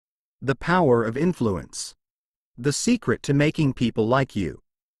The Power of Influence. The Secret to Making People Like You.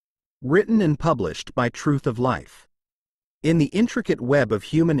 Written and published by Truth of Life. In the intricate web of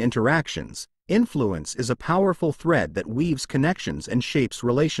human interactions, influence is a powerful thread that weaves connections and shapes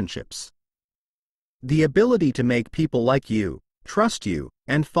relationships. The ability to make people like you, trust you,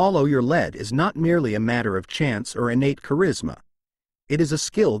 and follow your lead is not merely a matter of chance or innate charisma. It is a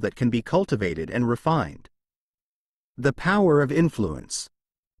skill that can be cultivated and refined. The Power of Influence.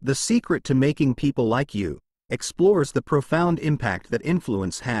 The Secret to Making People Like You explores the profound impact that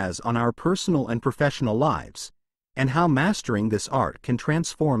influence has on our personal and professional lives, and how mastering this art can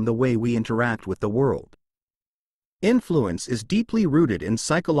transform the way we interact with the world. Influence is deeply rooted in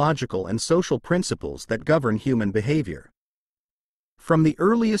psychological and social principles that govern human behavior. From the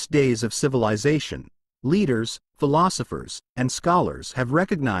earliest days of civilization, leaders, philosophers, and scholars have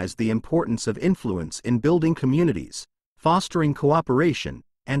recognized the importance of influence in building communities, fostering cooperation,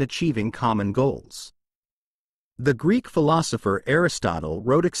 and achieving common goals. The Greek philosopher Aristotle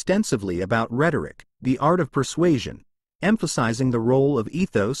wrote extensively about rhetoric, the art of persuasion, emphasizing the role of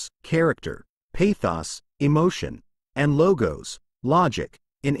ethos, character, pathos, emotion, and logos, logic,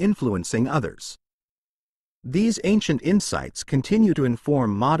 in influencing others. These ancient insights continue to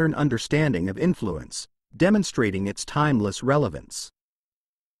inform modern understanding of influence, demonstrating its timeless relevance.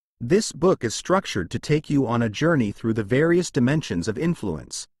 This book is structured to take you on a journey through the various dimensions of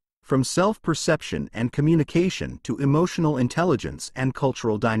influence, from self-perception and communication to emotional intelligence and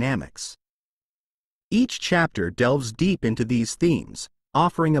cultural dynamics. Each chapter delves deep into these themes,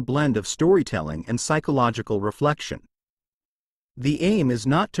 offering a blend of storytelling and psychological reflection. The aim is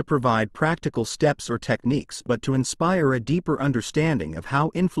not to provide practical steps or techniques but to inspire a deeper understanding of how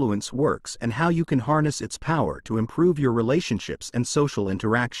influence works and how you can harness its power to improve your relationships and social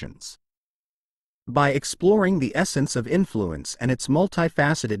interactions. By exploring the essence of influence and its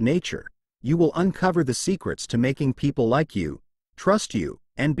multifaceted nature, you will uncover the secrets to making people like you, trust you,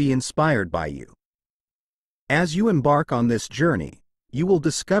 and be inspired by you. As you embark on this journey, you will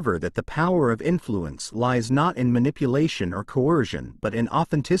discover that the power of influence lies not in manipulation or coercion but in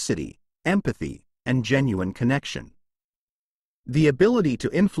authenticity, empathy, and genuine connection. The ability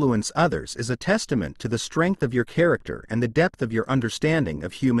to influence others is a testament to the strength of your character and the depth of your understanding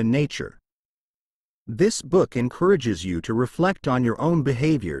of human nature. This book encourages you to reflect on your own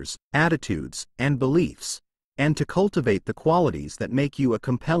behaviors, attitudes, and beliefs, and to cultivate the qualities that make you a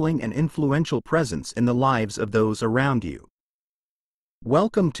compelling and influential presence in the lives of those around you.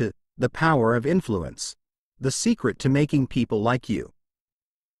 Welcome to The Power of Influence, the secret to making people like you.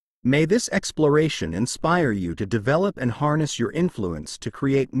 May this exploration inspire you to develop and harness your influence to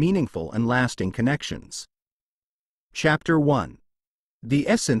create meaningful and lasting connections. Chapter 1. The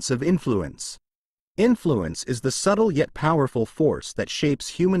Essence of Influence. Influence is the subtle yet powerful force that shapes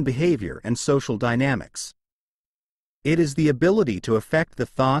human behavior and social dynamics. It is the ability to affect the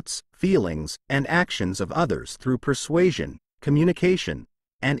thoughts, feelings, and actions of others through persuasion, communication,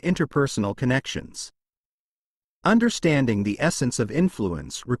 and interpersonal connections. Understanding the essence of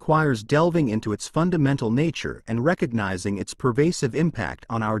influence requires delving into its fundamental nature and recognizing its pervasive impact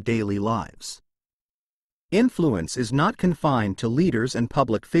on our daily lives. Influence is not confined to leaders and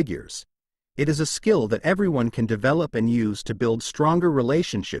public figures. It is a skill that everyone can develop and use to build stronger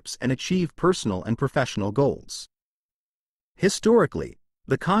relationships and achieve personal and professional goals. Historically,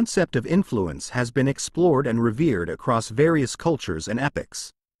 the concept of influence has been explored and revered across various cultures and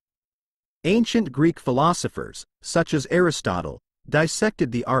epochs. Ancient Greek philosophers, such as Aristotle,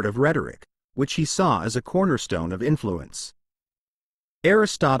 dissected the art of rhetoric, which he saw as a cornerstone of influence.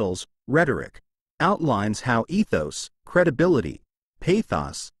 Aristotle's Rhetoric outlines how ethos, credibility,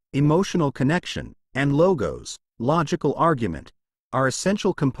 pathos, emotional connection, and logos, logical argument, are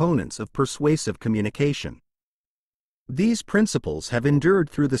essential components of persuasive communication. These principles have endured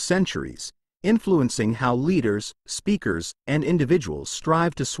through the centuries, influencing how leaders, speakers, and individuals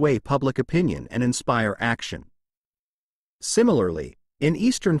strive to sway public opinion and inspire action. Similarly, in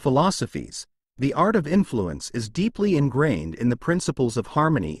Eastern philosophies, the art of influence is deeply ingrained in the principles of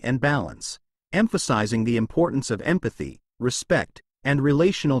harmony and balance, emphasizing the importance of empathy, respect, and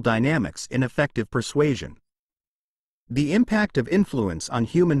relational dynamics in effective persuasion. The impact of influence on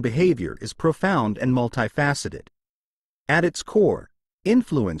human behavior is profound and multifaceted. At its core,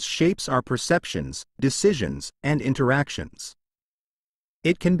 influence shapes our perceptions, decisions, and interactions.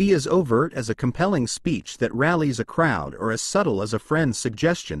 It can be as overt as a compelling speech that rallies a crowd or as subtle as a friend's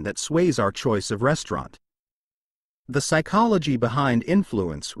suggestion that sways our choice of restaurant. The psychology behind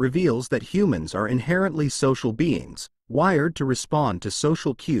influence reveals that humans are inherently social beings, wired to respond to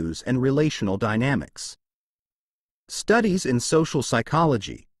social cues and relational dynamics. Studies in social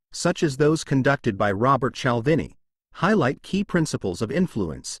psychology, such as those conducted by Robert Cialdini, highlight key principles of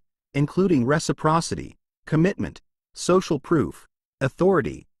influence, including reciprocity, commitment, social proof,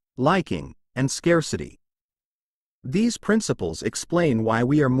 authority, liking, and scarcity. These principles explain why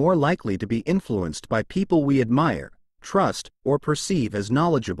we are more likely to be influenced by people we admire, trust, or perceive as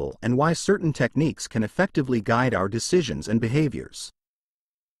knowledgeable, and why certain techniques can effectively guide our decisions and behaviors.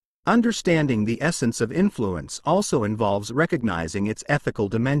 Understanding the essence of influence also involves recognizing its ethical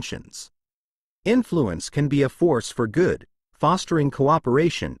dimensions. Influence can be a force for good, fostering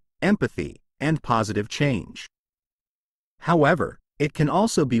cooperation, empathy, and positive change. However, it can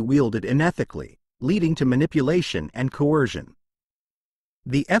also be wielded unethically, leading to manipulation and coercion.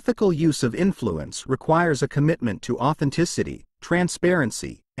 The ethical use of influence requires a commitment to authenticity,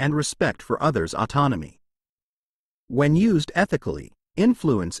 transparency, and respect for others' autonomy. When used ethically,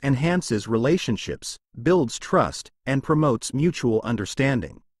 influence enhances relationships, builds trust, and promotes mutual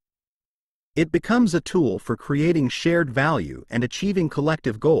understanding. It becomes a tool for creating shared value and achieving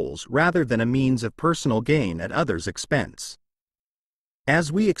collective goals rather than a means of personal gain at others' expense.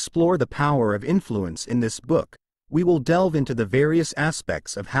 As we explore the power of influence in this book, we will delve into the various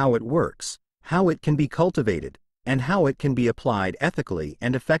aspects of how it works, how it can be cultivated, and how it can be applied ethically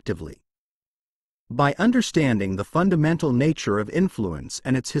and effectively. By understanding the fundamental nature of influence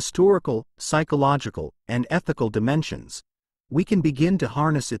and its historical, psychological, and ethical dimensions, we can begin to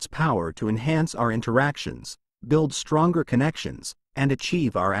harness its power to enhance our interactions, build stronger connections, and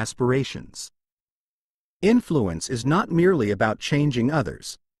achieve our aspirations. Influence is not merely about changing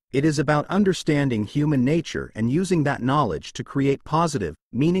others. It is about understanding human nature and using that knowledge to create positive,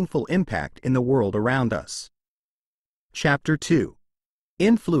 meaningful impact in the world around us. Chapter 2.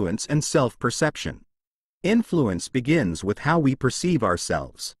 Influence and Self-Perception. Influence begins with how we perceive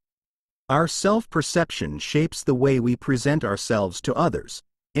ourselves. Our self-perception shapes the way we present ourselves to others,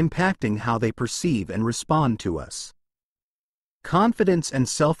 impacting how they perceive and respond to us. Confidence and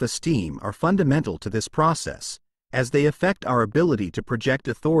self-esteem are fundamental to this process, as they affect our ability to project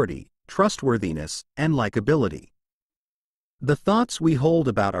authority, trustworthiness, and likability. The thoughts we hold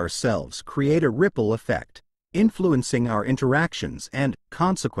about ourselves create a ripple effect, influencing our interactions and,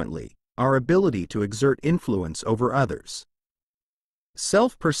 consequently, our ability to exert influence over others.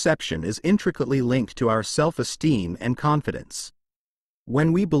 Self-perception is intricately linked to our self-esteem and confidence.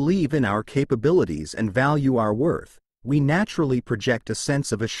 When we believe in our capabilities and value our worth, we naturally project a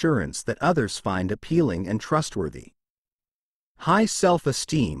sense of assurance that others find appealing and trustworthy. High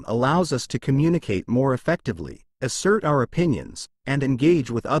self-esteem allows us to communicate more effectively, assert our opinions, and engage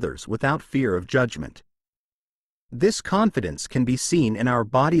with others without fear of judgment. This confidence can be seen in our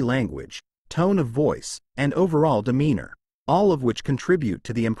body language, tone of voice, and overall demeanor, all of which contribute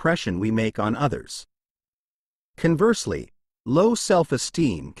to the impression we make on others. Conversely, low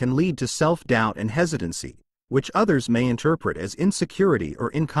self-esteem can lead to self-doubt and hesitancy, which others may interpret as insecurity or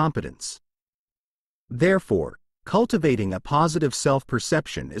incompetence. Therefore, cultivating a positive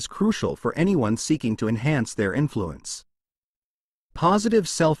self-perception is crucial for anyone seeking to enhance their influence. Positive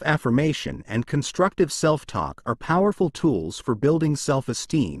self-affirmation and constructive self-talk are powerful tools for building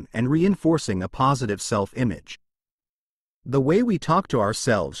self-esteem and reinforcing a positive self-image. The way we talk to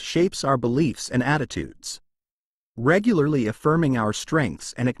ourselves shapes our beliefs and attitudes. Regularly affirming our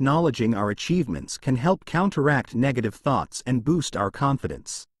strengths and acknowledging our achievements can help counteract negative thoughts and boost our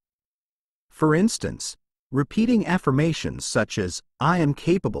confidence. For instance, repeating affirmations such as, "I am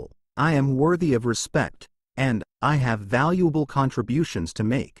capable," "I am worthy of respect," and "I have valuable contributions to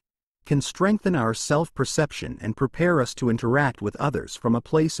make," can strengthen our self-perception and prepare us to interact with others from a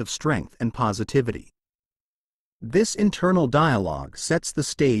place of strength and positivity. This internal dialogue sets the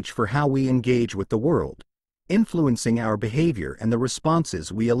stage for how we engage with the world, influencing our behavior and the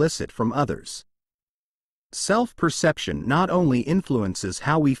responses we elicit from others. Self-perception not only influences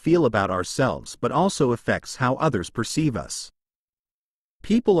how we feel about ourselves but also affects how others perceive us.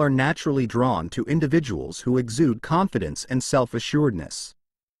 People are naturally drawn to individuals who exude confidence and self-assuredness.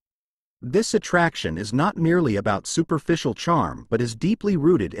 This attraction is not merely about superficial charm but is deeply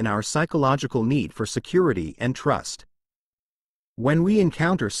rooted in our psychological need for security and trust. When we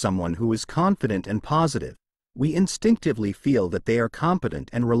encounter someone who is confident and positive, we instinctively feel that they are competent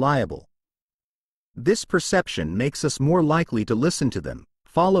and reliable. This perception makes us more likely to listen to them,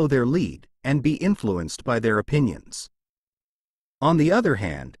 follow their lead, and be influenced by their opinions. On the other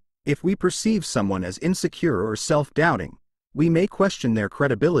hand, if we perceive someone as insecure or self-doubting, we may question their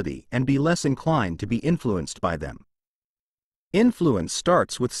credibility and be less inclined to be influenced by them. Influence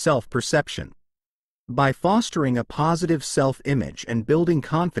starts with self-perception. By fostering a positive self-image and building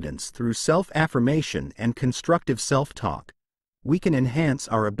confidence through self-affirmation and constructive self-talk, we can enhance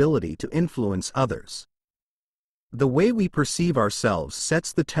our ability to influence others. The way we perceive ourselves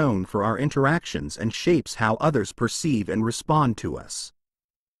sets the tone for our interactions and shapes how others perceive and respond to us.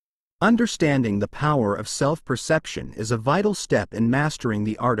 Understanding the power of self-perception is a vital step in mastering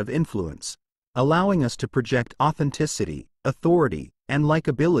the art of influence, allowing us to project authenticity, authority, and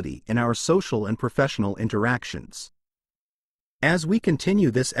likability in our social and professional interactions. As we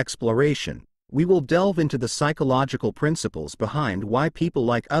continue this exploration, we will delve into the psychological principles behind why people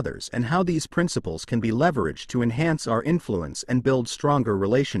like others and how these principles can be leveraged to enhance our influence and build stronger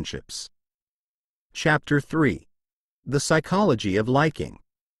relationships. Chapter 3. The Psychology of Liking.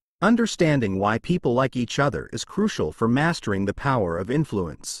 Understanding why people like each other is crucial for mastering the power of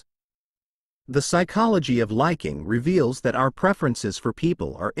influence. The psychology of liking reveals that our preferences for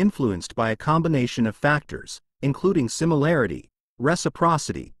people are influenced by a combination of factors, including similarity,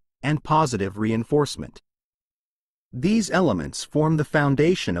 reciprocity, and positive reinforcement. These elements form the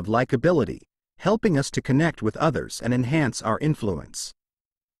foundation of likability, helping us to connect with others and enhance our influence.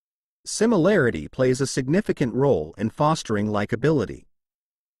 Similarity plays a significant role in fostering likability.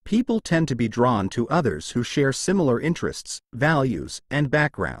 People tend to be drawn to others who share similar interests, values, and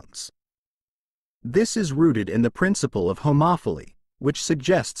backgrounds. This is rooted in the principle of homophily, which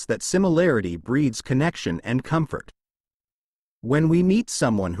suggests that similarity breeds connection and comfort. When we meet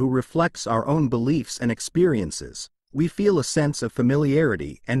someone who reflects our own beliefs and experiences, we feel a sense of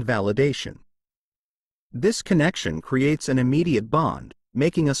familiarity and validation. This connection creates an immediate bond,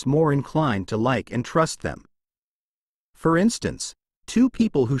 making us more inclined to like and trust them. For instance, two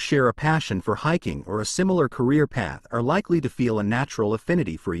people who share a passion for hiking or a similar career path are likely to feel a natural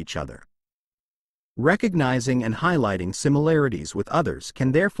affinity for each other. Recognizing and highlighting similarities with others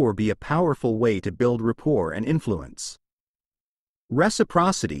can therefore be a powerful way to build rapport and influence.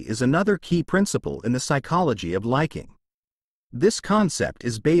 Reciprocity is another key principle in the psychology of liking. This concept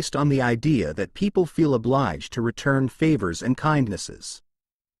is based on the idea that people feel obliged to return favors and kindnesses.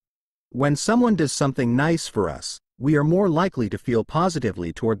 When someone does something nice for us, we are more likely to feel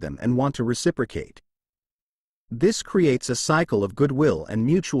positively toward them and want to reciprocate. This creates a cycle of goodwill and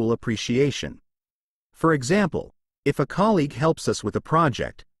mutual appreciation. For example, if a colleague helps us with a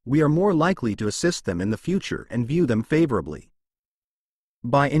project, we are more likely to assist them in the future and view them favorably.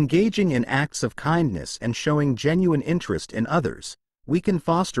 By engaging in acts of kindness and showing genuine interest in others, we can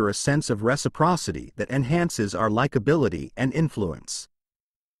foster a sense of reciprocity that enhances our likability and influence.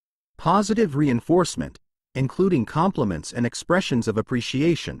 Positive reinforcement, including compliments and expressions of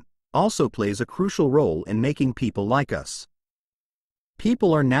appreciation, also plays a crucial role in making people like us.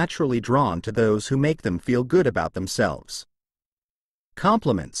 People are naturally drawn to those who make them feel good about themselves.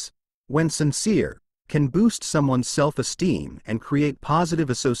 Compliments, when sincere, can boost someone's self-esteem and create positive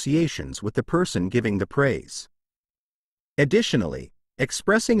associations with the person giving the praise. Additionally,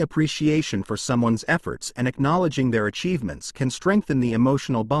 expressing appreciation for someone's efforts and acknowledging their achievements can strengthen the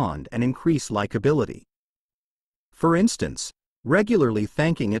emotional bond and increase likability. For instance, regularly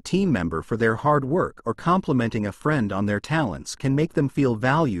thanking a team member for their hard work or complimenting a friend on their talents can make them feel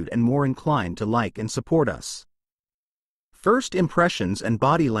valued and more inclined to like and support us. First impressions and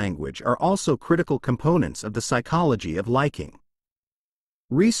body language are also critical components of the psychology of liking.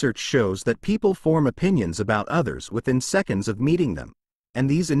 Research shows that people form opinions about others within seconds of meeting them, and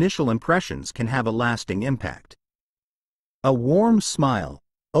these initial impressions can have a lasting impact. A warm smile,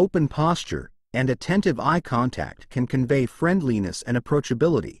 open posture, and attentive eye contact can convey friendliness and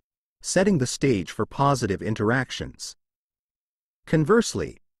approachability, setting the stage for positive interactions.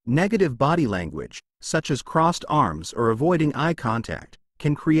 Conversely, negative body language, such as crossed arms or avoiding eye contact,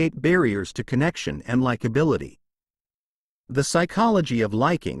 can create barriers to connection and likability. The psychology of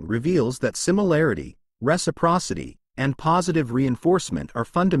liking reveals that similarity, reciprocity, and positive reinforcement are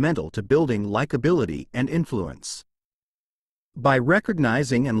fundamental to building likability and influence. By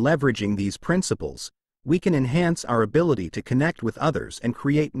recognizing and leveraging these principles, we can enhance our ability to connect with others and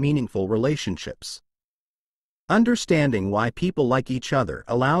create meaningful relationships. Understanding why people like each other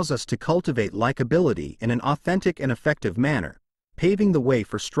allows us to cultivate likability in an authentic and effective manner, paving the way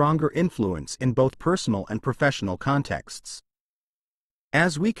for stronger influence in both personal and professional contexts.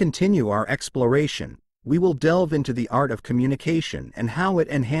 As we continue our exploration, we will delve into the art of communication and how it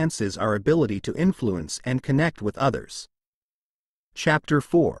enhances our ability to influence and connect with others. Chapter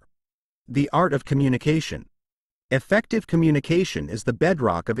 4. The Art of Communication. Effective communication is the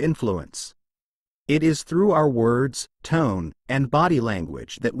bedrock of influence. It is through our words, tone, and body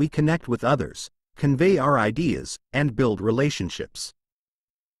language that we connect with others, convey our ideas, and build relationships.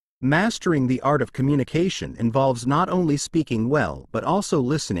 Mastering the art of communication involves not only speaking well but also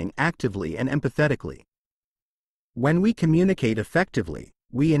listening actively and empathetically. When we communicate effectively,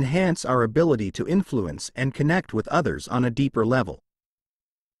 we enhance our ability to influence and connect with others on a deeper level.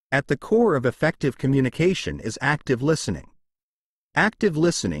 At the core of effective communication is active listening. Active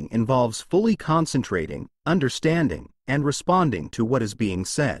listening involves fully concentrating, understanding, and responding to what is being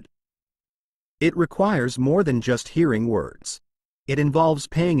said. It requires more than just hearing words. It involves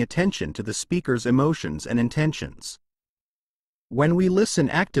paying attention to the speaker's emotions and intentions. When we listen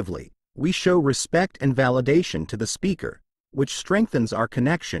actively, we show respect and validation to the speaker, which strengthens our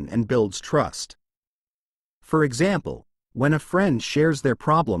connection and builds trust. For example, when a friend shares their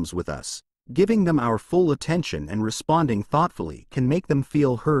problems with us, giving them our full attention and responding thoughtfully can make them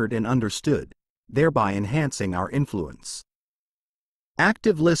feel heard and understood, thereby enhancing our influence.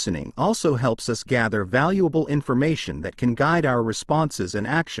 Active listening also helps us gather valuable information that can guide our responses and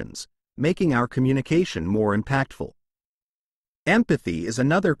actions, making our communication more impactful. Empathy is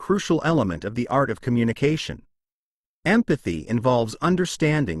another crucial element of the art of communication. Empathy involves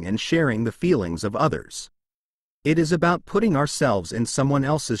understanding and sharing the feelings of others. It is about putting ourselves in someone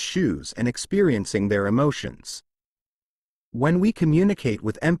else's shoes and experiencing their emotions. When we communicate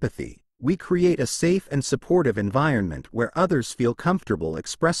with empathy, we create a safe and supportive environment where others feel comfortable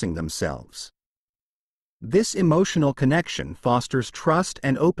expressing themselves. This emotional connection fosters trust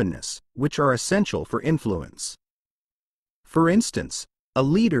and openness, which are essential for influence. For instance, a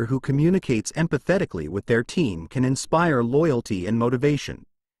leader who communicates empathetically with their team can inspire loyalty and motivation,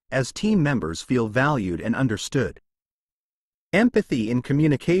 as team members feel valued and understood. Empathy in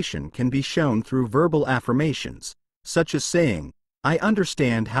communication can be shown through verbal affirmations, such as saying, "I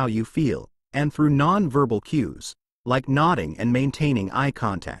understand how you feel," and through non-verbal cues, like nodding and maintaining eye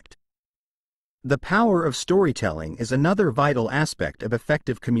contact. The power of storytelling is another vital aspect of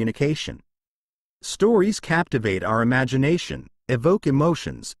effective communication. Stories captivate our imagination, evoke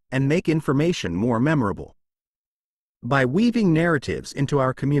emotions, and make information more memorable. By weaving narratives into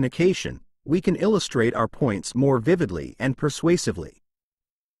our communication, we can illustrate our points more vividly and persuasively.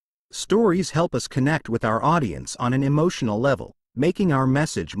 Stories help us connect with our audience on an emotional level, making our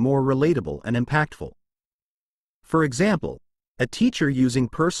message more relatable and impactful. For example, a teacher using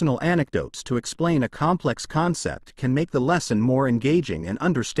personal anecdotes to explain a complex concept can make the lesson more engaging and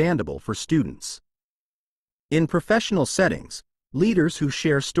understandable for students. In professional settings, leaders who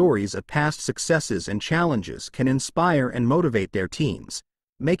share stories of past successes and challenges can inspire and motivate their teams,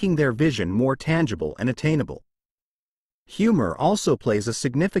 making their vision more tangible and attainable. Humor also plays a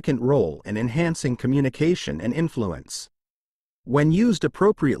significant role in enhancing communication and influence. When used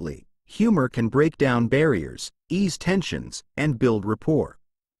appropriately, humor can break down barriers, ease tensions, and build rapport.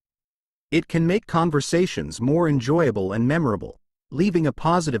 It can make conversations more enjoyable and memorable, leaving a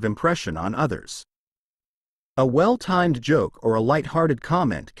positive impression on others. A well-timed joke or a light-hearted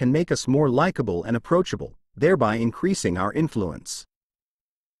comment can make us more likable and approachable, thereby increasing our influence.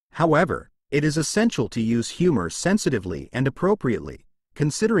 However, it is essential to use humor sensitively and appropriately,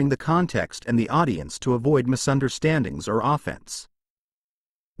 considering the context and the audience to avoid misunderstandings or offense.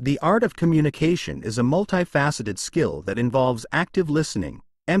 The art of communication is a multifaceted skill that involves active listening,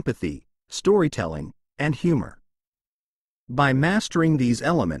 empathy, storytelling, and humor. By mastering these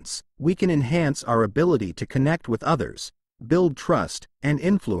elements, we can enhance our ability to connect with others, build trust, and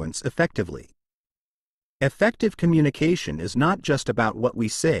influence effectively. Effective communication is not just about what we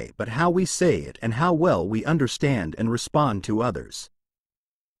say but how we say it and how well we understand and respond to others.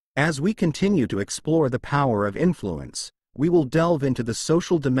 As we continue to explore the power of influence, we will delve into the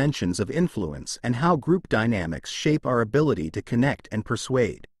social dimensions of influence and how group dynamics shape our ability to connect and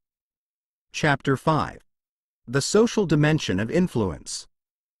persuade. Chapter 5. The social dimension of influence.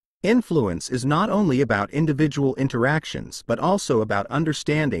 Influence is not only about individual interactions but also about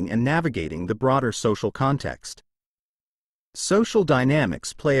understanding and navigating the broader social context. Social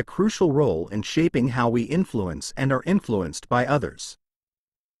dynamics play a crucial role in shaping how we influence and are influenced by others.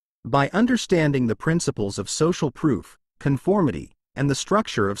 By understanding the principles of social proof, conformity, and the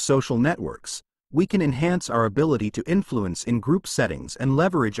structure of social networks, we can enhance our ability to influence in group settings and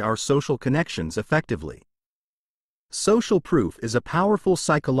leverage our social connections effectively. Social proof is a powerful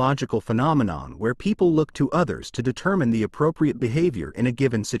psychological phenomenon where people look to others to determine the appropriate behavior in a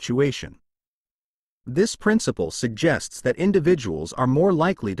given situation. This principle suggests that individuals are more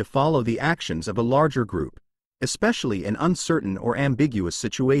likely to follow the actions of a larger group, especially in uncertain or ambiguous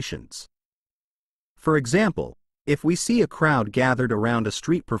situations. For example, if we see a crowd gathered around a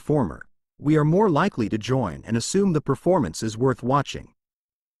street performer, we are more likely to join and assume the performance is worth watching.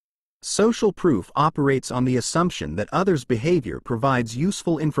 Social proof operates on the assumption that others' behavior provides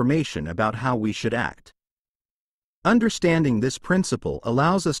useful information about how we should act. Understanding this principle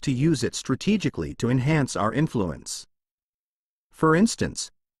allows us to use it strategically to enhance our influence. For instance,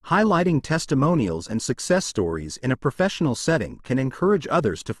 highlighting testimonials and success stories in a professional setting can encourage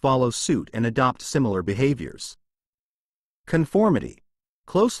others to follow suit and adopt similar behaviors. Conformity,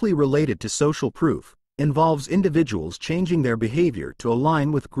 closely related to social proof, involves individuals changing their behavior to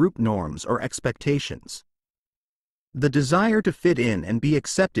align with group norms or expectations. The desire to fit in and be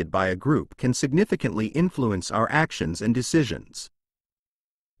accepted by a group can significantly influence our actions and decisions.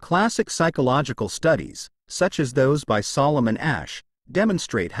 Classic psychological studies, such as those by Solomon Asch,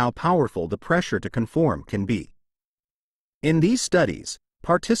 demonstrate how powerful the pressure to conform can be. In these studies,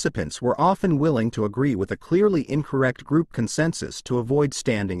 participants were often willing to agree with a clearly incorrect group consensus to avoid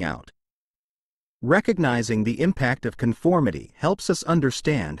standing out. Recognizing the impact of conformity helps us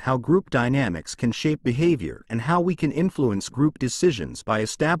understand how group dynamics can shape behavior and how we can influence group decisions by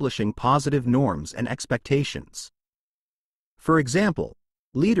establishing positive norms and expectations. For example,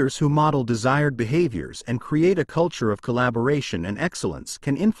 leaders who model desired behaviors and create a culture of collaboration and excellence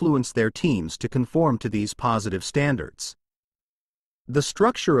can influence their teams to conform to these positive standards. The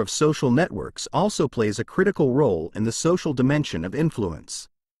structure of social networks also plays a critical role in the social dimension of influence.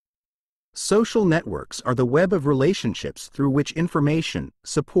 Social networks are the web of relationships through which information,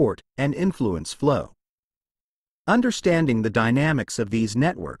 support, and influence flow. Understanding the dynamics of these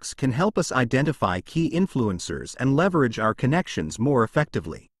networks can help us identify key influencers and leverage our connections more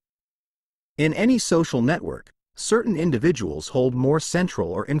effectively. In any social network, certain individuals hold more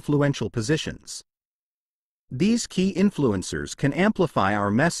central or influential positions. These key influencers can amplify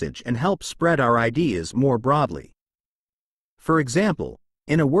our message and help spread our ideas more broadly. For example,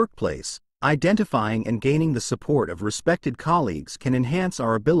 in a workplace, identifying and gaining the support of respected colleagues can enhance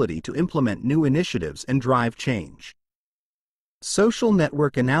our ability to implement new initiatives and drive change. Social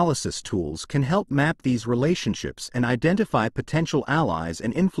network analysis tools can help map these relationships and identify potential allies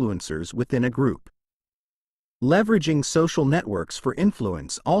and influencers within a group. Leveraging social networks for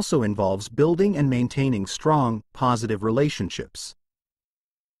influence also involves building and maintaining strong, positive relationships.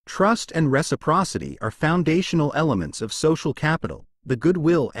 Trust and reciprocity are foundational elements of social capital, the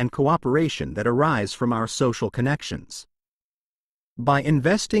goodwill and cooperation that arise from our social connections. By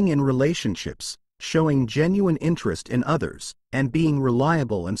investing in relationships, showing genuine interest in others, and being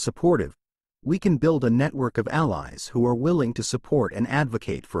reliable and supportive, we can build a network of allies who are willing to support and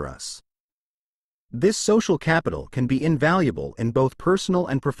advocate for us. This social capital can be invaluable in both personal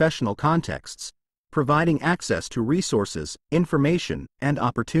and professional contexts, providing access to resources, information, and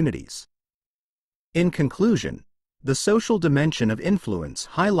opportunities. In conclusion, the social dimension of influence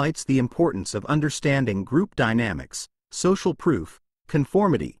highlights the importance of understanding group dynamics, social proof,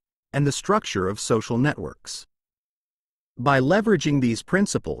 conformity, and the structure of social networks. By leveraging these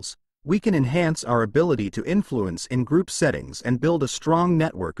principles, we can enhance our ability to influence in group settings and build a strong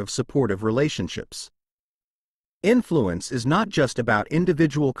network of supportive relationships. Influence is not just about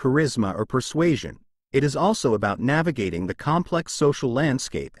individual charisma or persuasion, it is also about navigating the complex social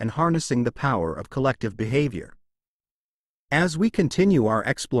landscape and harnessing the power of collective behavior. As we continue our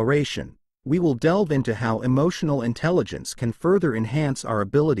exploration, we will delve into how emotional intelligence can further enhance our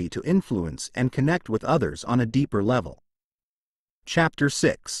ability to influence and connect with others on a deeper level. Chapter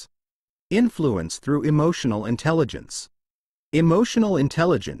 6. Influence through emotional intelligence. Emotional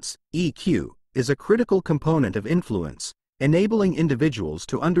intelligence, EQ, is a critical component of influence, enabling individuals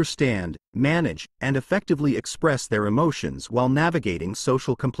to understand, manage, and effectively express their emotions while navigating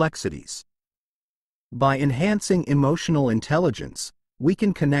social complexities. By enhancing emotional intelligence, we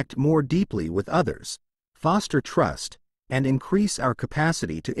can connect more deeply with others, foster trust, and increase our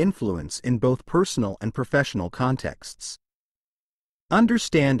capacity to influence in both personal and professional contexts.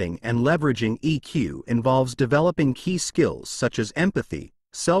 Understanding and leveraging EQ involves developing key skills such as empathy,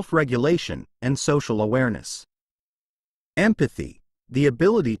 self-regulation, and social awareness. Empathy, the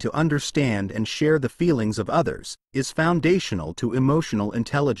ability to understand and share the feelings of others, is foundational to emotional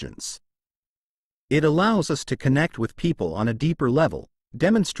intelligence. It allows us to connect with people on a deeper level,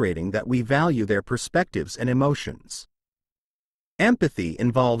 demonstrating that we value their perspectives and emotions. Empathy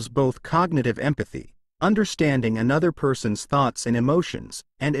involves both cognitive empathy, understanding another person's thoughts and emotions,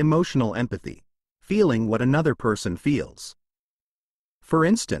 and emotional empathy, feeling what another person feels. For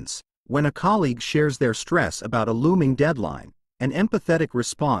instance, when a colleague shares their stress about a looming deadline, an empathetic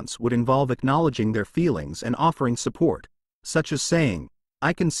response would involve acknowledging their feelings and offering support, such as saying,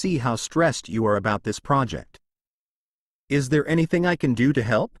 "I can see how stressed you are about this project. Is there anything I can do to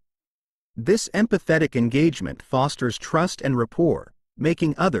help?" This empathetic engagement fosters trust and rapport,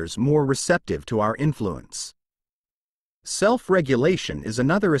 making others more receptive to our influence. Self-regulation is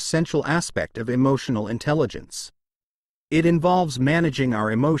another essential aspect of emotional intelligence. It involves managing our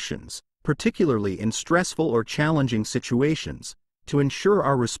emotions, particularly in stressful or challenging situations, to ensure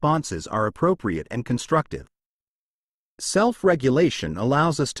our responses are appropriate and constructive. Self-regulation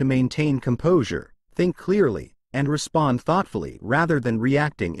allows us to maintain composure, think clearly, and respond thoughtfully rather than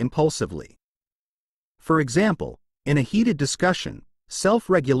reacting impulsively. For example, in a heated discussion,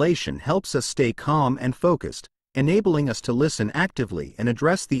 self-regulation helps us stay calm and focused, enabling us to listen actively and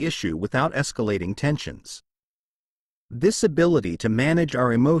address the issue without escalating tensions. This ability to manage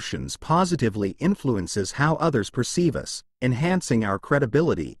our emotions positively influences how others perceive us, enhancing our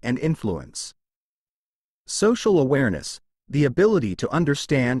credibility and influence. Social awareness, the ability to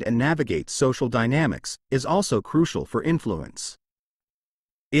understand and navigate social dynamics, is also crucial for influence.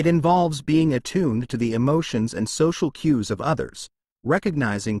 It involves being attuned to the emotions and social cues of others,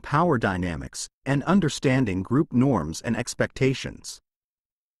 recognizing power dynamics, and understanding group norms and expectations.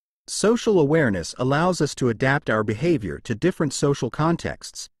 Social awareness allows us to adapt our behavior to different social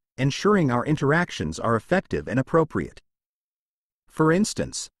contexts, ensuring our interactions are effective and appropriate. For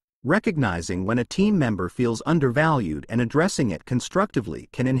instance, recognizing when a team member feels undervalued and addressing it constructively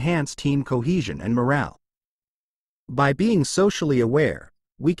can enhance team cohesion and morale. By being socially aware,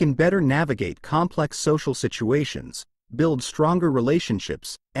 we can better navigate complex social situations, build stronger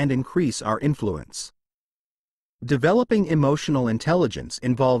relationships, and increase our influence. Developing emotional intelligence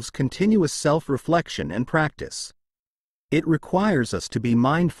involves continuous self-reflection and practice. It requires us to be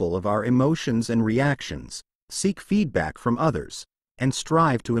mindful of our emotions and reactions, seek feedback from others, and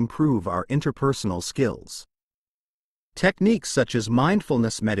strive to improve our interpersonal skills. Techniques such as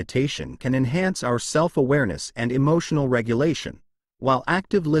mindfulness meditation can enhance our self-awareness and emotional regulation, while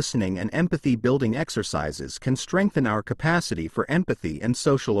active listening and empathy-building exercises can strengthen our capacity for empathy and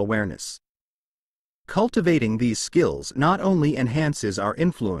social awareness. Cultivating these skills not only enhances our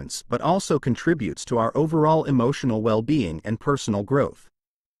influence but also contributes to our overall emotional well-being and personal growth.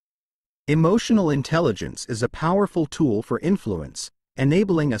 Emotional intelligence is a powerful tool for influence,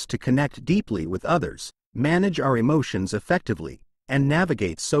 enabling us to connect deeply with others, manage our emotions effectively, and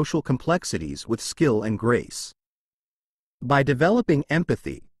navigate social complexities with skill and grace. By developing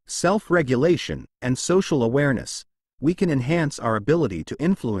empathy, self-regulation, and social awareness, we can enhance our ability to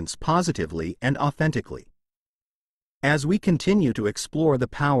influence positively and authentically. As we continue to explore the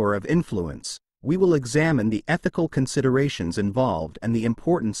power of influence, we will examine the ethical considerations involved and the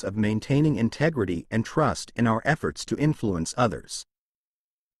importance of maintaining integrity and trust in our efforts to influence others.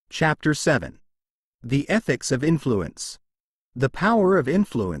 Chapter 7. The Ethics of Influence. The power of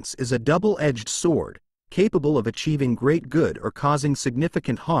influence is a double-edged sword, capable of achieving great good or causing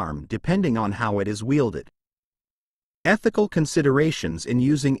significant harm depending on how it is wielded. Ethical considerations in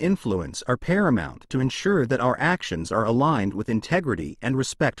using influence are paramount to ensure that our actions are aligned with integrity and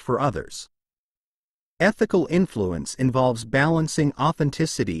respect for others. Ethical influence involves balancing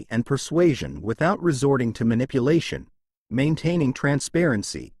authenticity and persuasion without resorting to manipulation, maintaining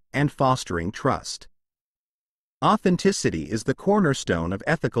transparency, and fostering trust. Authenticity is the cornerstone of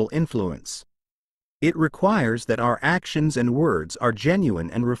ethical influence. It requires that our actions and words are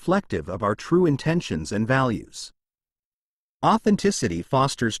genuine and reflective of our true intentions and values. Authenticity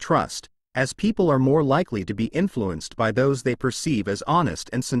fosters trust, as people are more likely to be influenced by those they perceive as honest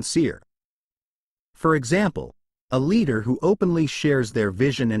and sincere. For example, a leader who openly shares their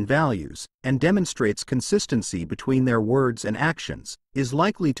vision and values, and demonstrates consistency between their words and actions, is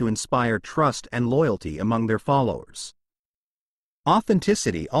likely to inspire trust and loyalty among their followers.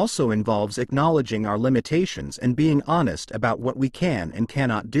 Authenticity also involves acknowledging our limitations and being honest about what we can and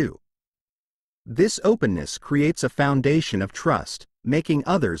cannot do. This openness creates a foundation of trust, making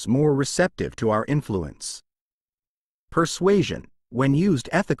others more receptive to our influence. Persuasion, when used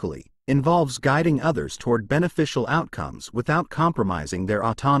ethically, involves guiding others toward beneficial outcomes without compromising their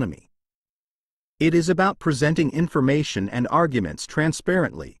autonomy. It is about presenting information and arguments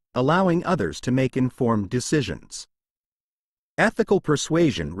transparently, allowing others to make informed decisions. Ethical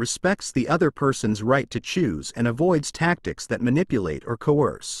persuasion respects the other person's right to choose and avoids tactics that manipulate or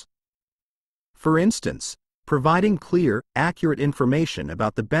coerce. For instance, providing clear, accurate information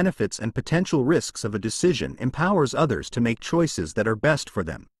about the benefits and potential risks of a decision empowers others to make choices that are best for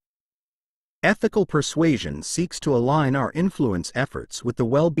them. Ethical persuasion seeks to align our influence efforts with the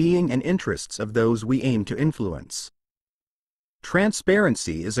well-being and interests of those we aim to influence.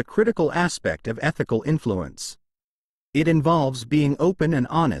 Transparency is a critical aspect of ethical influence. It involves being open and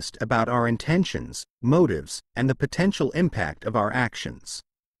honest about our intentions, motives, and the potential impact of our actions.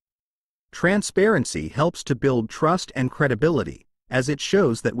 Transparency helps to build trust and credibility, as it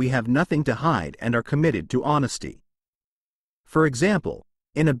shows that we have nothing to hide and are committed to honesty. For example,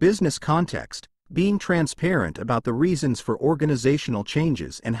 in a business context, being transparent about the reasons for organizational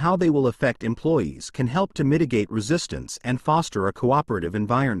changes and how they will affect employees can help to mitigate resistance and foster a cooperative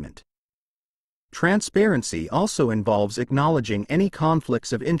environment. Transparency also involves acknowledging any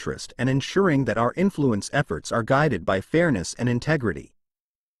conflicts of interest and ensuring that our influence efforts are guided by fairness and integrity.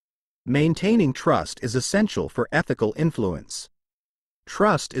 Maintaining trust is essential for ethical influence.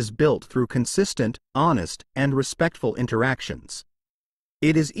 Trust is built through consistent, honest, and respectful interactions.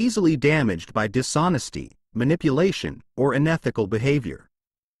 It is easily damaged by dishonesty, manipulation, or unethical behavior.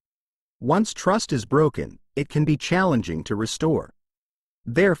 Once trust is broken, it can be challenging to restore.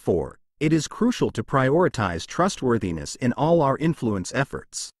 Therefore, it is crucial to prioritize trustworthiness in all our influence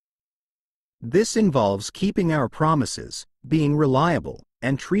efforts. This involves keeping our promises, being reliable,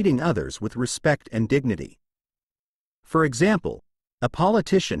 and treating others with respect and dignity. For example, a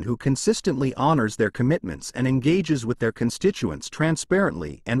politician who consistently honors their commitments and engages with their constituents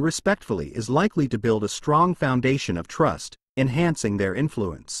transparently and respectfully is likely to build a strong foundation of trust, enhancing their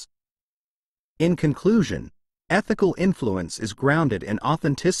influence. In conclusion, ethical influence is grounded in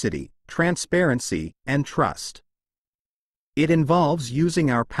authenticity, transparency, and trust. It involves using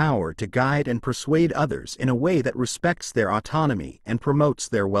our power to guide and persuade others in a way that respects their autonomy and promotes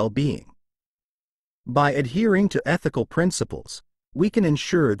their well-being. By adhering to ethical principles, we can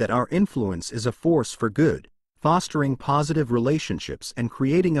ensure that our influence is a force for good, fostering positive relationships and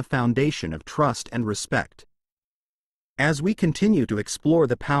creating a foundation of trust and respect. As we continue to explore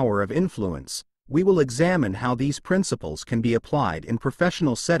the power of influence, we will examine how these principles can be applied in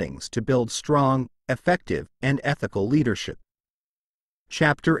professional settings to build strong, effective, and ethical leadership.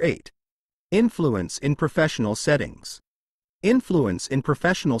 Chapter 8. Influence in Professional Settings. Influence in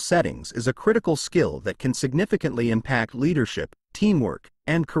professional settings is a critical skill that can significantly impact leadership, teamwork,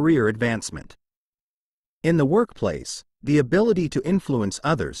 and career advancement. In the workplace, the ability to influence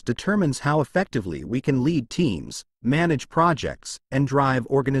others determines how effectively we can lead teams, manage projects, and drive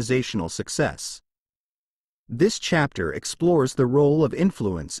organizational success. This chapter explores the role of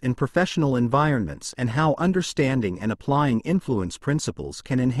influence in professional environments and how understanding and applying influence principles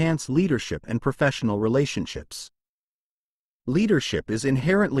can enhance leadership and professional relationships. Leadership is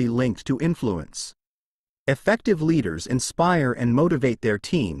inherently linked to influence. Effective leaders inspire and motivate their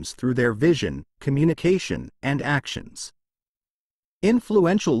teams through their vision, communication, and actions.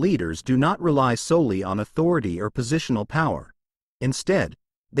 Influential leaders do not rely solely on authority or positional power. Instead,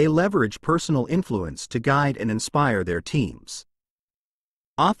 they leverage personal influence to guide and inspire their teams.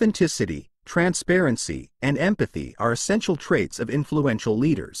 Authenticity, transparency, and empathy are essential traits of influential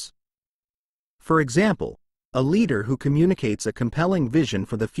leaders. For example, a leader who communicates a compelling vision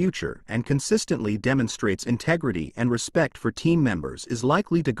for the future and consistently demonstrates integrity and respect for team members is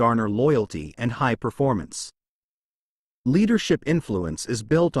likely to garner loyalty and high performance. Leadership influence is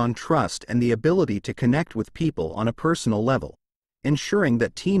built on trust and the ability to connect with people on a personal level, ensuring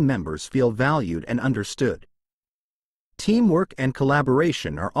that team members feel valued and understood. Teamwork and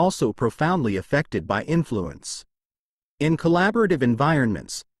collaboration are also profoundly affected by influence. In collaborative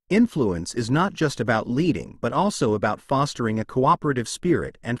environments, influence is not just about leading but also about fostering a cooperative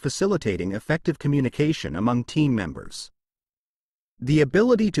spirit and facilitating effective communication among team members. The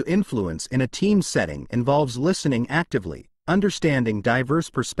ability to influence in a team setting involves listening actively, understanding diverse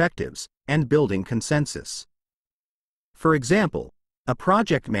perspectives, and building consensus. For example, a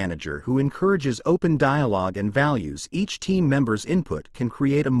project manager who encourages open dialogue and values each team member's input can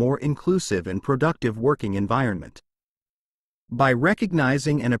create a more inclusive and productive working environment. By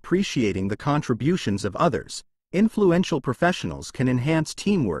recognizing and appreciating the contributions of others, influential professionals can enhance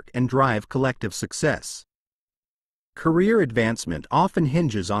teamwork and drive collective success. Career advancement often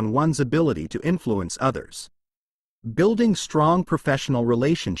hinges on one's ability to influence others. Building strong professional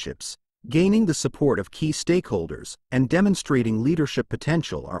relationships, gaining the support of key stakeholders, and demonstrating leadership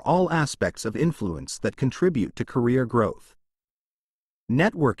potential are all aspects of influence that contribute to career growth.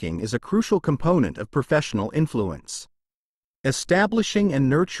 Networking is a crucial component of professional influence. Establishing and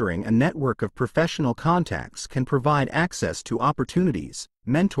nurturing a network of professional contacts can provide access to opportunities,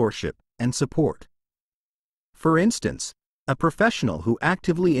 mentorship, and support. For instance, a professional who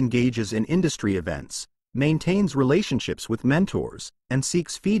actively engages in industry events, maintains relationships with mentors, and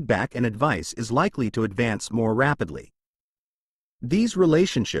seeks feedback and advice is likely to advance more rapidly. These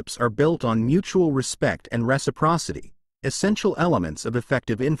relationships are built on mutual respect and reciprocity, essential elements of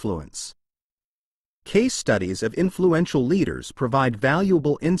effective influence. Case studies of influential leaders provide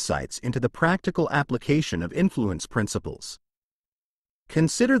valuable insights into the practical application of influence principles.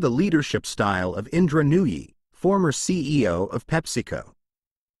 Consider the leadership style of Indra Nooyi, former CEO of PepsiCo.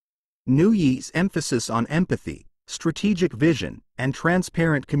 Nooyi's emphasis on empathy, strategic vision, and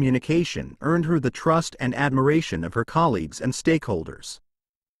transparent communication earned her the trust and admiration of her colleagues and stakeholders.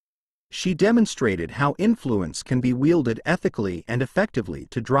 She demonstrated how influence can be wielded ethically and effectively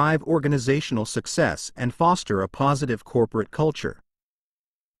to drive organizational success and foster a positive corporate culture.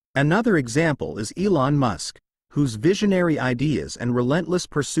 Another example is Elon Musk, whose visionary ideas and relentless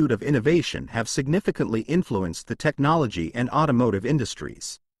pursuit of innovation have significantly influenced the technology and automotive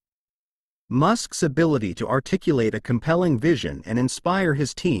industries. Musk's ability to articulate a compelling vision and inspire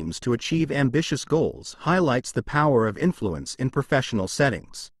his teams to achieve ambitious goals highlights the power of influence in professional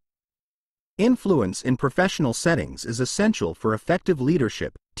settings. Influence in professional settings is essential for effective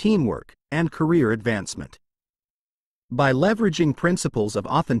leadership, teamwork, and career advancement. By leveraging principles of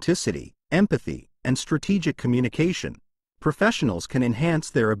authenticity, empathy, and strategic communication, professionals can enhance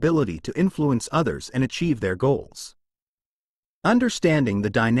their ability to influence others and achieve their goals. Understanding the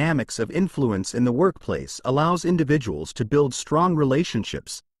dynamics of influence in the workplace allows individuals to build strong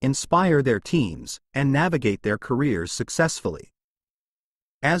relationships, inspire their teams, and navigate their careers successfully.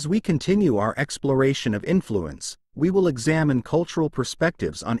 As we continue our exploration of influence, we will examine cultural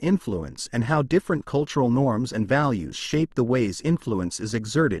perspectives on influence and how different cultural norms and values shape the ways influence is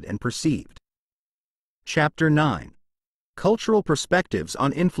exerted and perceived. Chapter 9. Cultural Perspectives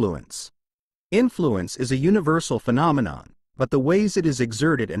on Influence. Influence is a universal phenomenon, but the ways it is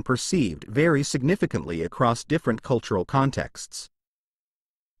exerted and perceived vary significantly across different cultural contexts.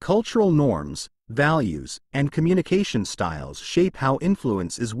 Cultural norms, values, and communication styles shape how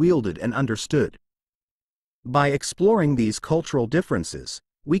influence is wielded and understood. By exploring these cultural differences,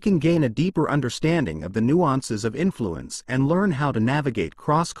 we can gain a deeper understanding of the nuances of influence and learn how to navigate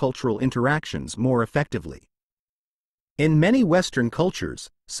cross-cultural interactions more effectively. In many Western cultures,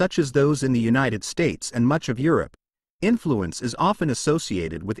 such as those in the United States and much of Europe, influence is often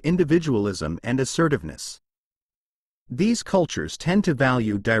associated with individualism and assertiveness. These cultures tend to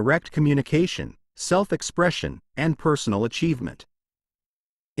value direct communication, self-expression, and personal achievement.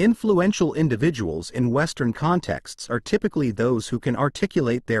 Influential individuals in Western contexts are typically those who can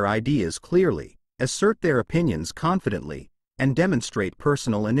articulate their ideas clearly, assert their opinions confidently, and demonstrate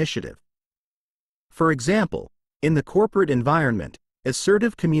personal initiative. For example, in the corporate environment,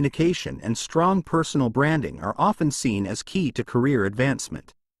 assertive communication and strong personal branding are often seen as key to career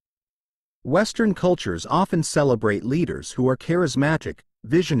advancement. Western cultures often celebrate leaders who are charismatic,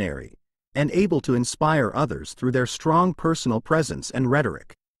 visionary, and able to inspire others through their strong personal presence and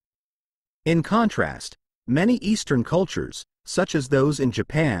rhetoric. In contrast, many Eastern cultures, such as those in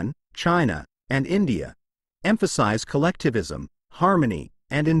Japan, China, and India, emphasize collectivism, harmony,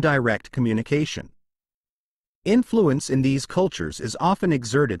 and indirect communication. Influence in these cultures is often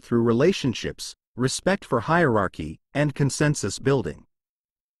exerted through relationships, respect for hierarchy, and consensus building.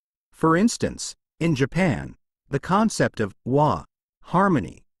 For instance, in Japan, the concept of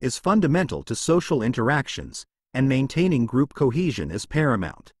harmony is fundamental to social interactions, and maintaining group cohesion is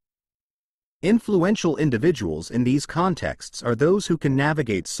paramount. Influential individuals in these contexts are those who can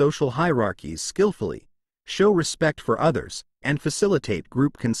navigate social hierarchies skillfully, show respect for others, and facilitate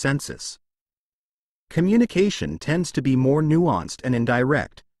group consensus. Communication tends to be more nuanced and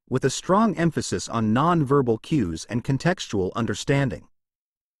indirect, with a strong emphasis on non-verbal cues and contextual understanding.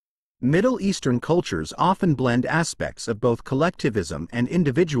 Middle Eastern cultures often blend aspects of both collectivism and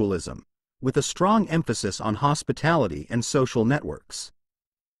individualism, with a strong emphasis on hospitality and social networks.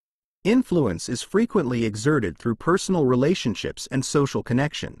 Influence is frequently exerted through personal relationships and social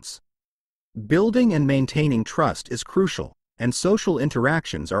connections. Building and maintaining trust is crucial, and social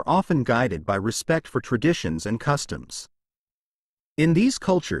interactions are often guided by respect for traditions and customs. In these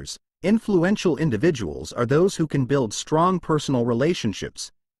cultures, influential individuals are those who can build strong personal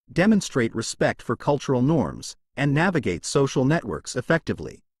relationships, demonstrate respect for cultural norms, and navigate social networks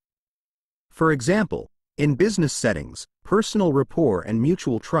effectively. For example, in business settings, personal rapport and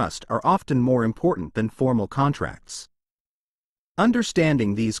mutual trust are often more important than formal contracts.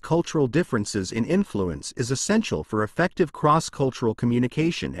 Understanding these cultural differences in influence is essential for effective cross-cultural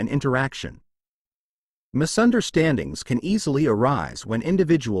communication and interaction. Misunderstandings can easily arise when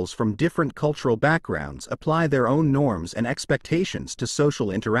individuals from different cultural backgrounds apply their own norms and expectations to social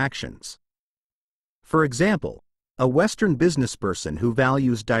interactions. For example, a Western businessperson who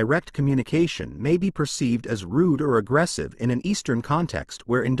values direct communication may be perceived as rude or aggressive in an Eastern context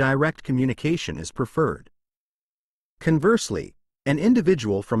where indirect communication is preferred. Conversely, an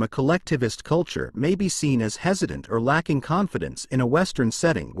individual from a collectivist culture may be seen as hesitant or lacking confidence in a Western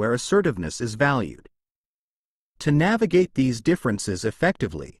setting where assertiveness is valued. To navigate these differences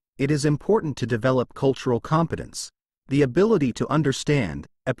effectively, it is important to develop cultural competence, the ability to understand,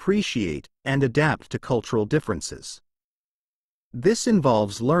 appreciate, and adapt to cultural differences. This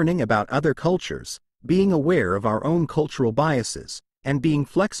involves learning about other cultures, being aware of our own cultural biases, and being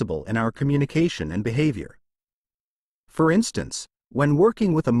flexible in our communication and behavior. For instance, when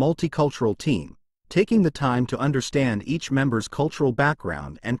working with a multicultural team, taking the time to understand each member's cultural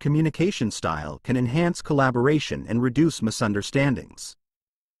background and communication style can enhance collaboration and reduce misunderstandings.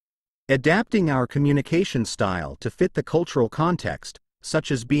 Adapting our communication style to fit the cultural context,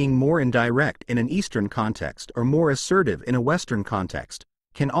 such as being more indirect in an Eastern context or more assertive in a Western context,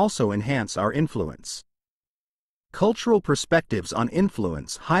 can also enhance our influence. Cultural perspectives on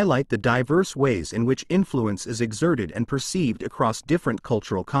influence highlight the diverse ways in which influence is exerted and perceived across different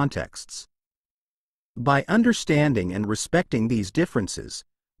cultural contexts. By understanding and respecting these differences,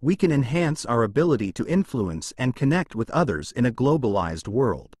 we can enhance our ability to influence and connect with others in a globalized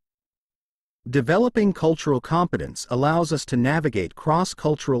world. Developing cultural competence allows us to navigate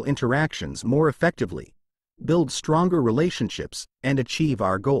cross-cultural interactions more effectively, build stronger relationships, and achieve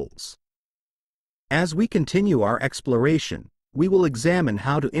our goals. As we continue our exploration, we will examine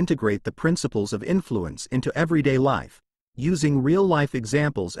how to integrate the principles of influence into everyday life, using real-life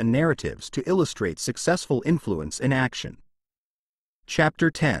examples and narratives to illustrate successful influence in action.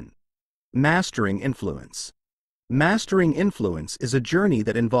 Chapter 10. Mastering Influence. Mastering influence is a journey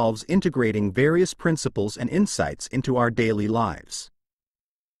that involves integrating various principles and insights into our daily lives.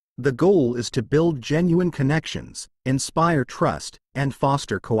 The goal is to build genuine connections, inspire trust, and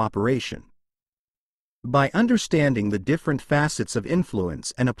foster cooperation. By understanding the different facets of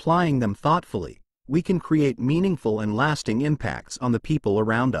influence and applying them thoughtfully, we can create meaningful and lasting impacts on the people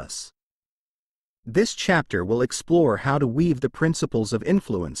around us. This chapter will explore how to weave the principles of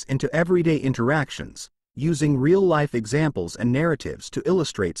influence into everyday interactions, using real-life examples and narratives to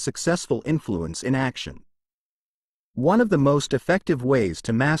illustrate successful influence in action. One of the most effective ways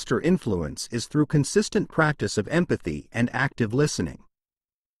to master influence is through consistent practice of empathy and active listening.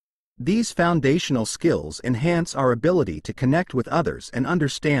 These foundational skills enhance our ability to connect with others and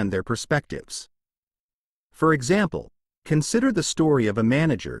understand their perspectives. For example, consider the story of a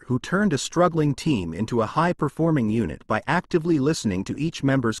manager who turned a struggling team into a high-performing unit by actively listening to each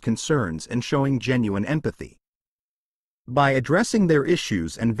member's concerns and showing genuine empathy. By addressing their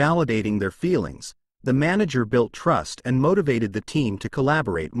issues and validating their feelings, the manager built trust and motivated the team to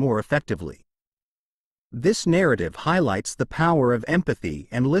collaborate more effectively. This narrative highlights the power of empathy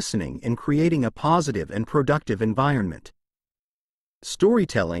and listening in creating a positive and productive environment.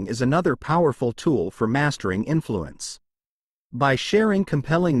 Storytelling is another powerful tool for mastering influence. By sharing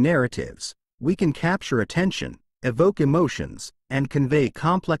compelling narratives, we can capture attention, evoke emotions, and convey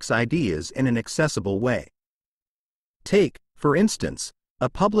complex ideas in an accessible way. Take, for instance, a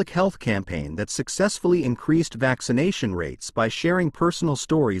public health campaign that successfully increased vaccination rates by sharing personal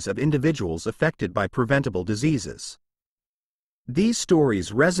stories of individuals affected by preventable diseases. These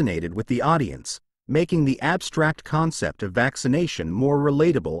stories resonated with the audience, making the abstract concept of vaccination more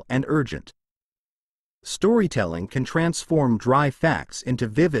relatable and urgent. Storytelling can transform dry facts into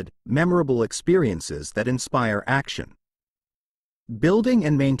vivid, memorable experiences that inspire action. Building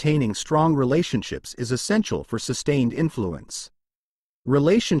and maintaining strong relationships is essential for sustained influence.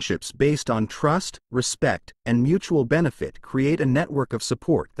 Relationships based on trust, respect, and mutual benefit create a network of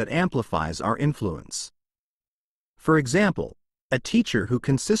support that amplifies our influence. For example, a teacher who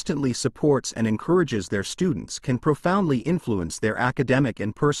consistently supports and encourages their students can profoundly influence their academic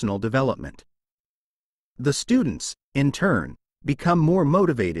and personal development. The students, in turn, become more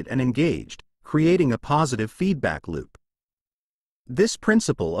motivated and engaged, creating a positive feedback loop. This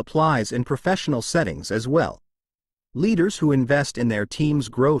principle applies in professional settings as well. Leaders who invest in their team's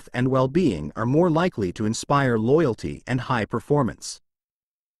growth and well-being are more likely to inspire loyalty and high performance.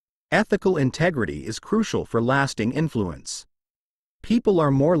 Ethical integrity is crucial for lasting influence. People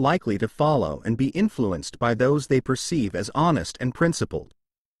are more likely to follow and be influenced by those they perceive as honest and principled.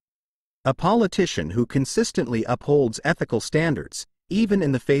 A politician who consistently upholds ethical standards, even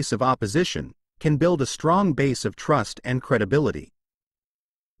in the face of opposition, can build a strong base of trust and credibility.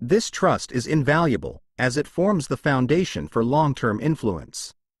 This trust is invaluable, as it forms the foundation for long-term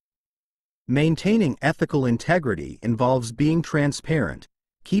influence. Maintaining ethical integrity involves being transparent,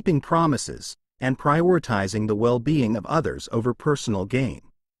 keeping promises, and prioritizing the well-being of others over personal gain.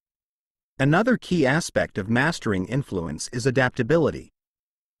 Another key aspect of mastering influence is adaptability.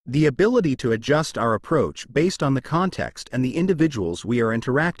 The ability to adjust our approach based on the context and the individuals we are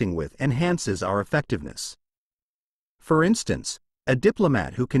interacting with enhances our effectiveness. For instance, a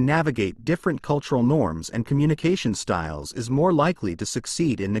diplomat who can navigate different cultural norms and communication styles is more likely to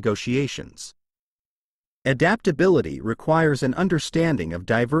succeed in negotiations. Adaptability requires an understanding of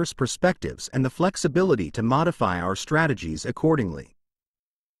diverse perspectives and the flexibility to modify our strategies accordingly.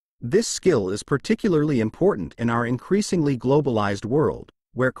 This skill is particularly important in our increasingly globalized world,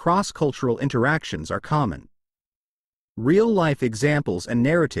 where cross-cultural interactions are common. Real-life examples and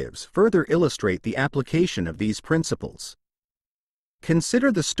narratives further illustrate the application of these principles.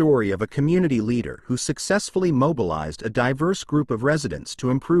 Consider the story of a community leader who successfully mobilized a diverse group of residents to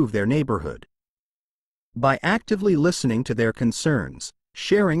improve their neighborhood. By actively listening to their concerns,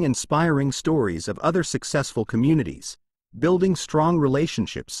 sharing inspiring stories of other successful communities, building strong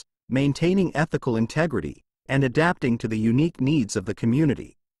relationships, maintaining ethical integrity, and adapting to the unique needs of the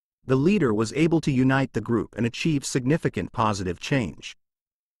community, the leader was able to unite the group and achieve significant positive change.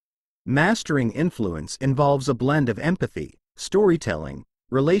 Mastering influence involves a blend of empathy, storytelling,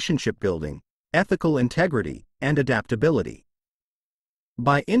 relationship building, ethical integrity, and adaptability.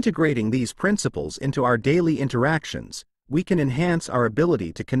 By integrating these principles into our daily interactions, we can enhance our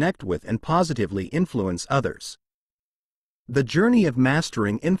ability to connect with and positively influence others. The journey of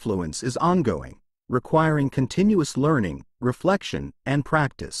mastering influence is ongoing, requiring continuous learning, reflection, and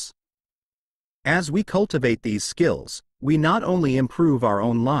practice. As we cultivate these skills, we not only improve our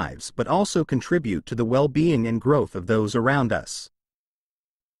own lives but also contribute to the well-being and growth of those around us.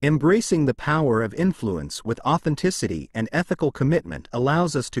 Embracing the power of influence with authenticity and ethical commitment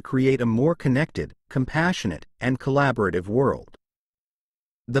allows us to create a more connected, compassionate, and collaborative world.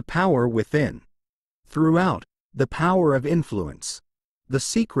 The power within. Throughout The Power of Influence, the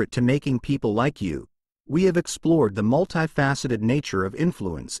secret to making people like you, we have explored the multifaceted nature of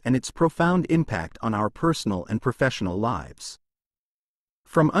influence and its profound impact on our personal and professional lives.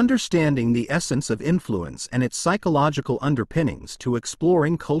 From understanding the essence of influence and its psychological underpinnings to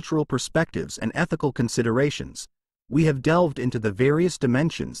exploring cultural perspectives and ethical considerations, we have delved into the various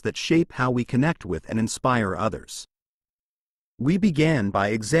dimensions that shape how we connect with and inspire others. We began by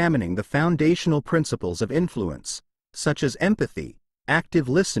examining the foundational principles of influence, such as empathy, active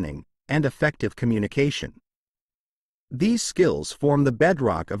listening, and effective communication. These skills form the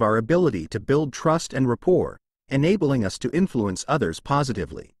bedrock of our ability to build trust and rapport, enabling us to influence others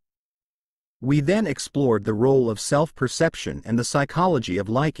positively. We then explored the role of self-perception and the psychology of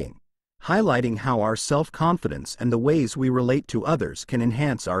liking, highlighting how our self-confidence and the ways we relate to others can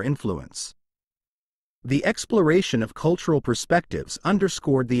enhance our influence. The exploration of cultural perspectives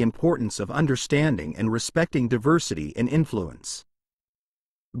underscored the importance of understanding and respecting diversity in influence.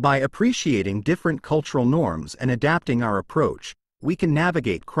 By appreciating different cultural norms and adapting our approach, we can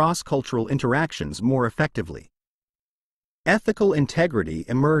navigate cross-cultural interactions more effectively. Ethical integrity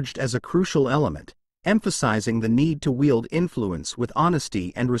emerged as a crucial element, emphasizing the need to wield influence with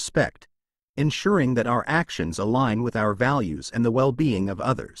honesty and respect, ensuring that our actions align with our values and the well-being of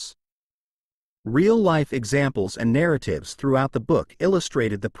others. Real-life examples and narratives throughout the book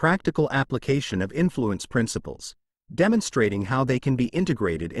illustrated the practical application of influence principles, demonstrating how they can be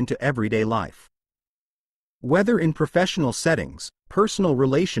integrated into everyday life. Whether in professional settings, personal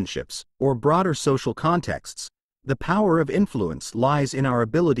relationships, or broader social contexts, the power of influence lies in our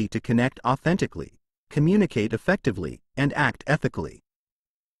ability to connect authentically, communicate effectively, and act ethically.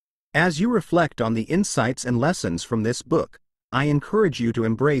 As you reflect on the insights and lessons from this book, I encourage you to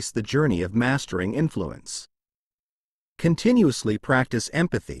embrace the journey of mastering influence. Continuously practice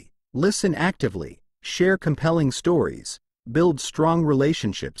empathy, listen actively, share compelling stories, build strong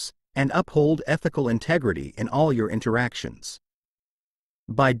relationships, and uphold ethical integrity in all your interactions.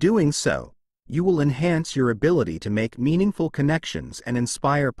 By doing so, you will enhance your ability to make meaningful connections and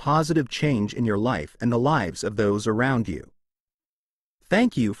inspire positive change in your life and the lives of those around you.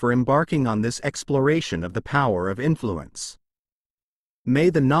 Thank you for embarking on this exploration of the power of influence. May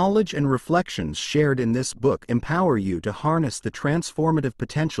the knowledge and reflections shared in this book empower you to harness the transformative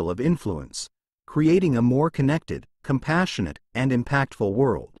potential of influence, creating a more connected, compassionate, and impactful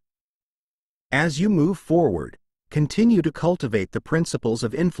world. As you move forward, continue to cultivate the principles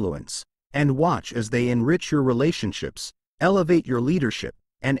of influence, and watch as they enrich your relationships, elevate your leadership,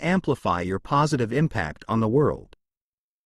 and amplify your positive impact on the world.